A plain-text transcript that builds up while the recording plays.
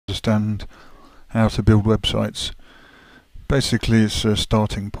understand how to build websites. Basically, it's a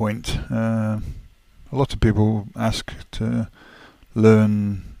starting point. A lot of people ask to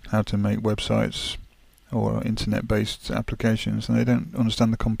learn how to make websites or internet-based applications, and they don't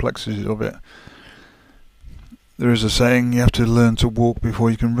understand the complexities of it. There is a saying, you have to learn to walk before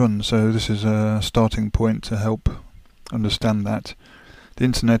you can run, so this is a starting point to help understand that. The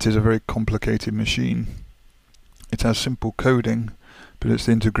internet is a very complicated machine. It has simple coding, but it's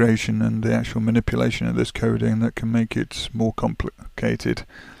the integration and the actual manipulation of this coding that can make it more complicated.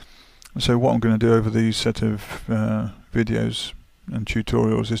 So what I'm going to do over these set of videos and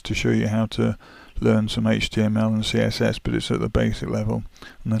tutorials is to show you how to learn some HTML and CSS, but it's at the basic level,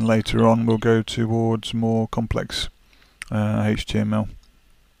 and then later on we'll go towards more complex HTML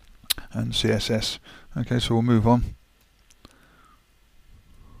and CSS. Okay, so we'll move on.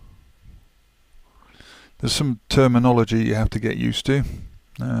 There's some terminology you have to get used to.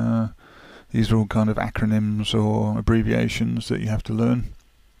 These are all kind of acronyms or abbreviations that you have to learn.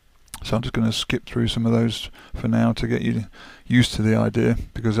 So I'm just going to skip through some of those for now to get you used to the idea,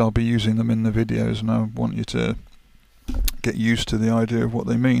 because I'll be using them in the videos and I want you to get used to the idea of what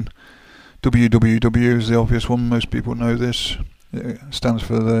they mean. www is the obvious one, most people know this. It stands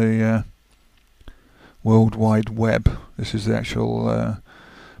for the World Wide Web. This is the actual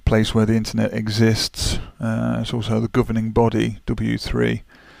place where the internet exists. It's also the governing body, W3,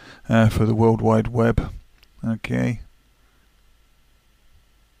 for the World Wide Web. Okay.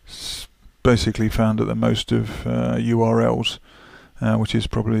 It's basically found at the most of URLs, which is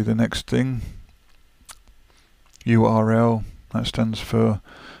probably the next thing. URL, that stands for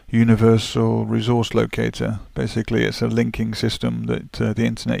Universal Resource Locator. Basically it's a linking system that the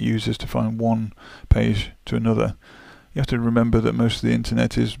internet uses to find one page to another. You have to remember that most of the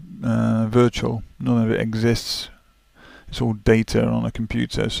internet is virtual, none of it exists. It's all data on a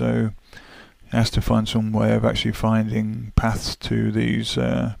computer, so it has to find some way of actually finding paths to these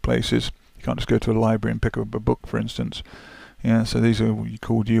places. You can't just go to a library and pick up a book, for instance. Yeah, so these are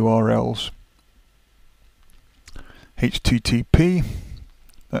called URLs. HTTP,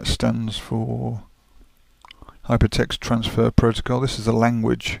 that stands for Hypertext Transfer Protocol. This is the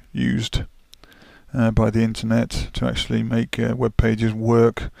language used by the internet to actually make web pages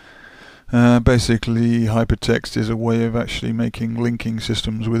work. Basically, hypertext is a way of actually making linking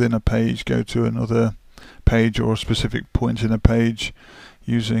systems within a page go to another page or a specific point in a page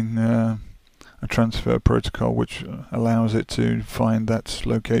using a transfer protocol which allows it to find that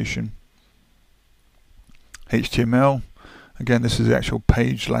location. HTML, again, this is the actual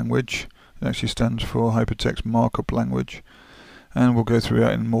page language. It actually stands for Hypertext Markup Language, and we'll go through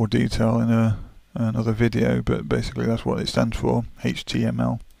that in more detail in another video, but basically that's what it stands for,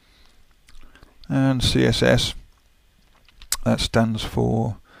 HTML. And CSS, that stands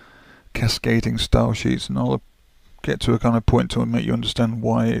for Cascading Style Sheets, and I'll get to a kind of point to make you understand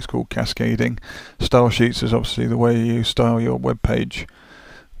why it's called cascading. Style sheets is obviously the way you style your web page.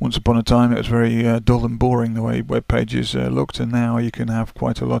 Once upon a time it was very dull and boring the way web pages looked, and now you can have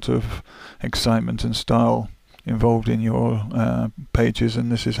quite a lot of excitement and style involved in your pages,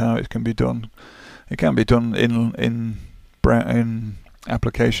 and this is how it can be done. It can be done in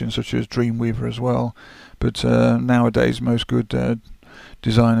applications such as Dreamweaver as well, but nowadays most good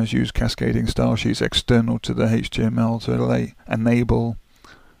designers use cascading style sheets external to the HTML to enable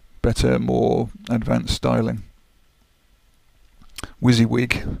better, more advanced styling.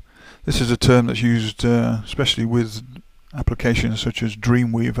 WYSIWYG, this is a term that's used especially with applications such as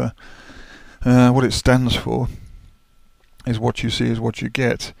Dreamweaver. What it stands for is what you see is what you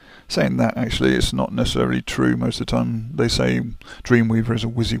get. Saying that, actually, it's not necessarily true. Most of the time they say Dreamweaver is a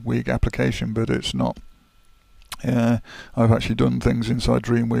WYSIWYG application, but it's not. I've actually done things inside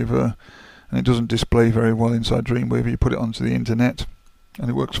Dreamweaver and it doesn't display very well inside Dreamweaver. You put it onto the internet and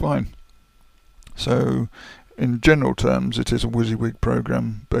it works fine. So in general terms it is a WYSIWYG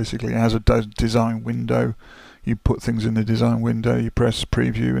program. Basically it has a design window. You put things in the design window, you press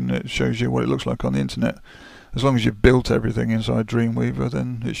preview and it shows you what it looks like on the internet. As long as you've built everything inside Dreamweaver,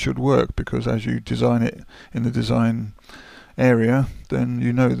 then it should work, because as you design it in the design area, then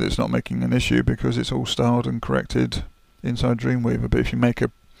you know that it's not making an issue because it's all styled and corrected inside Dreamweaver. But if you make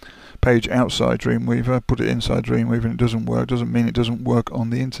a page outside Dreamweaver, put it inside Dreamweaver and it doesn't work, doesn't mean it doesn't work on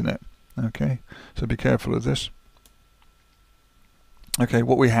the internet. Okay, so be careful of this. Okay,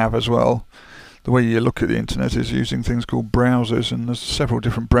 what we have as well, the way you look at the internet is using things called browsers, and there's several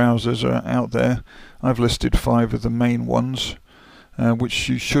different browsers out there. I've listed 5 of the main ones, which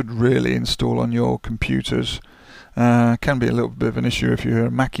you should really install on your computers. Can be a little bit of an issue if you're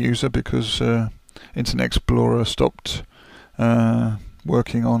a Mac user, because Internet Explorer stopped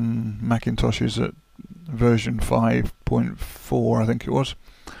working on Macintoshes at version 5.4, I think it was.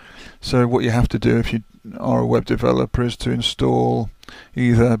 So what you have to do if you are a web developer is to install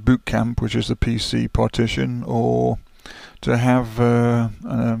either Boot Camp, which is the PC partition, or to have a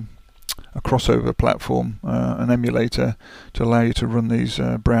crossover platform, an emulator, to allow you to run these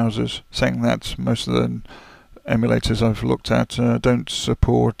browsers. Saying that, most of the emulators I've looked at don't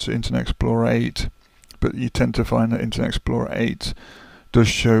support Internet Explorer 8, but you tend to find that Internet Explorer 8 does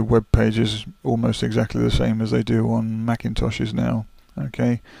show web pages almost exactly the same as they do on Macintoshes now.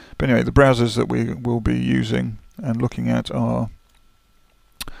 Okay, but anyway, the browsers that we will be using and looking at are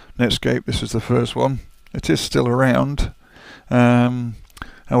Netscape. This is the first one. It is still around,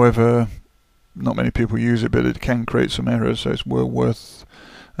 however not many people use it, but it can create some errors, so it's well worth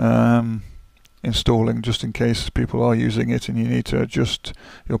installing just in case people are using it and you need to adjust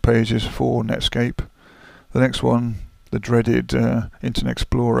your pages for Netscape. The next one, the dreaded Internet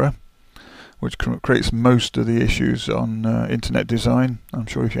Explorer, which creates most of the issues on internet design. I'm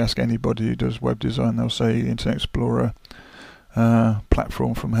sure if you ask anybody who does web design, they'll say Internet Explorer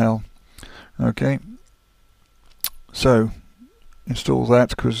platform from hell. Okay, so install that,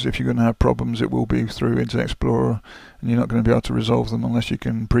 because if you're going to have problems, it will be through Internet Explorer, and you're not going to be able to resolve them unless you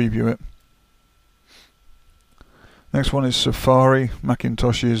can preview it. Next one is Safari,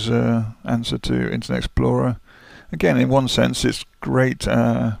 Macintosh's answer to Internet Explorer. Again, in one sense, it's great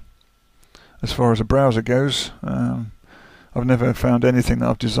as far as a browser goes. I've never found anything that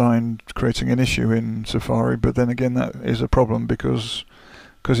I've designed creating an issue in Safari, but then again that is a problem because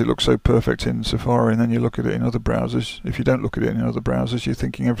it looks so perfect in Safari, and then you look at it in other browsers. If you don't look at it in other browsers, you're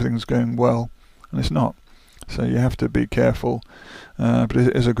thinking everything's going well, and it's not. So you have to be careful, but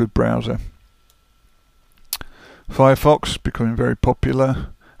it is a good browser. Firefox, becoming very popular,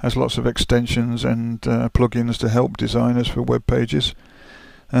 has lots of extensions and plugins to help designers for web pages.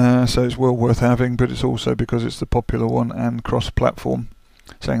 So it's well worth having, but it's also because it's the popular one and cross-platform.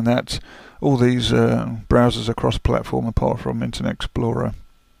 Saying that, all these browsers are cross-platform apart from Internet Explorer.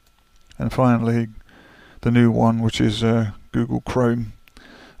 And finally, the new one, which is Google Chrome.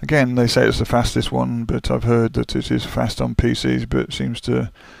 Again, they say it's the fastest one, but I've heard that it is fast on PCs, but it seems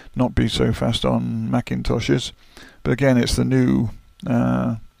to not be so fast on Macintoshes. But again, it's the new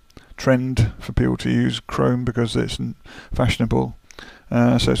trend for people to use Chrome because it's fashionable.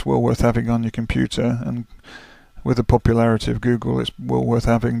 So it's well worth having on your computer, and with the popularity of Google, it's well worth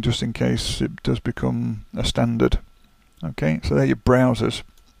having just in case it does become a standard. Okay, so they're your browsers.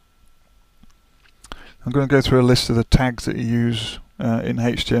 I'm going to go through a list of the tags that you use in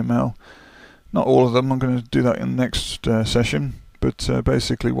HTML. Not all of them, I'm going to do that in the next session, but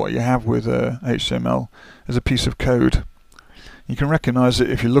basically what you have with HTML is a piece of code. You can recognize it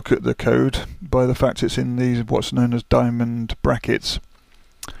if you look at the code by the fact it's in these what's known as diamond brackets.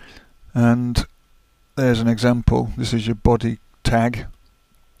 And there's an example. This is your body tag,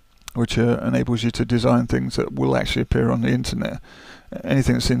 which enables you to design things that will actually appear on the internet.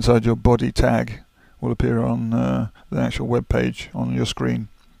 Anything that's inside your body tag will appear on the actual web page on your screen.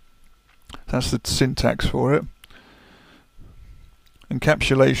 That's the syntax for it.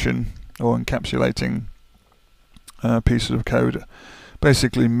 Encapsulation, or encapsulating pieces of code,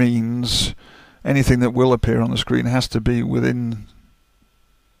 basically means anything that will appear on the screen has to be within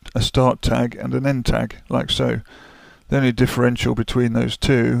a start tag and an end tag, like so. The only differential between those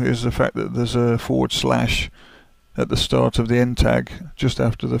two is the fact that there's a / at the start of the end tag just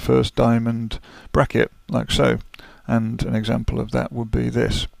after the first diamond bracket, like so. And an example of that would be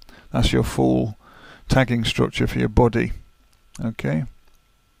this. That's your full tagging structure for your body. Okay,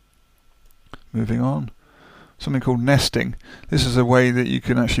 moving on. Something called nesting. This is a way that you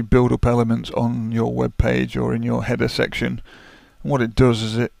can actually build up elements on your web page or in your header section. And what it does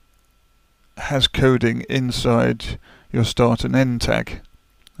is it has coding inside your start and end tag.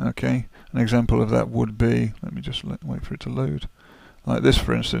 Okay, an example of that would be, let me just wait for it to load. Like this,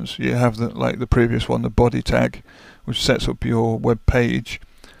 for instance, you have like the previous one, the body tag, which sets up your web page.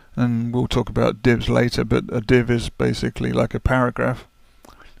 And we'll talk about divs later, but a div is basically like a paragraph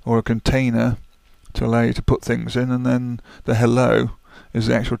or a container to allow you to put things in, and then the hello is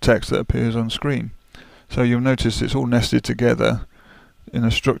the actual text that appears on screen. So you'll notice it's all nested together in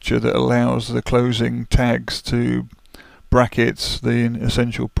a structure that allows the closing tags to bracket the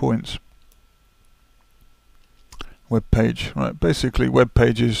essential points. Web page, right? Basically, web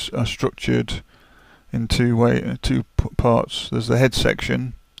pages are structured in two parts. There's the head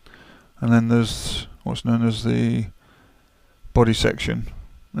section, and then there's what's known as the body section,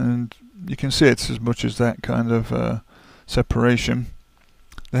 and you can see it's as much as that kind of separation.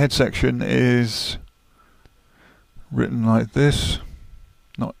 The head section is written like this,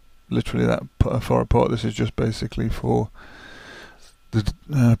 literally that far apart. This is just basically for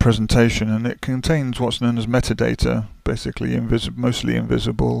the presentation, and it contains what's known as metadata, basically mostly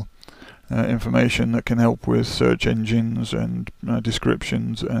invisible information that can help with search engines and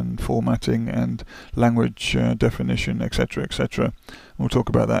descriptions and formatting and language definition, etc., etc. We'll talk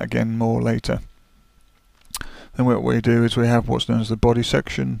about that again more later. Then what we do is we have what's known as the body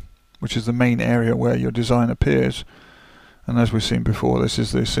section, which is the main area where your design appears, and as we've seen before, this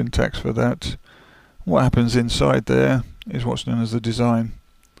is the syntax for that. What happens inside there is what's known as the design.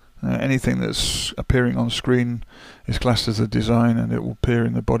 Anything that's appearing on screen is classed as a design, and it will appear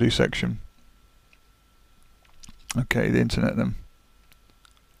in the body section. Okay, the internet then.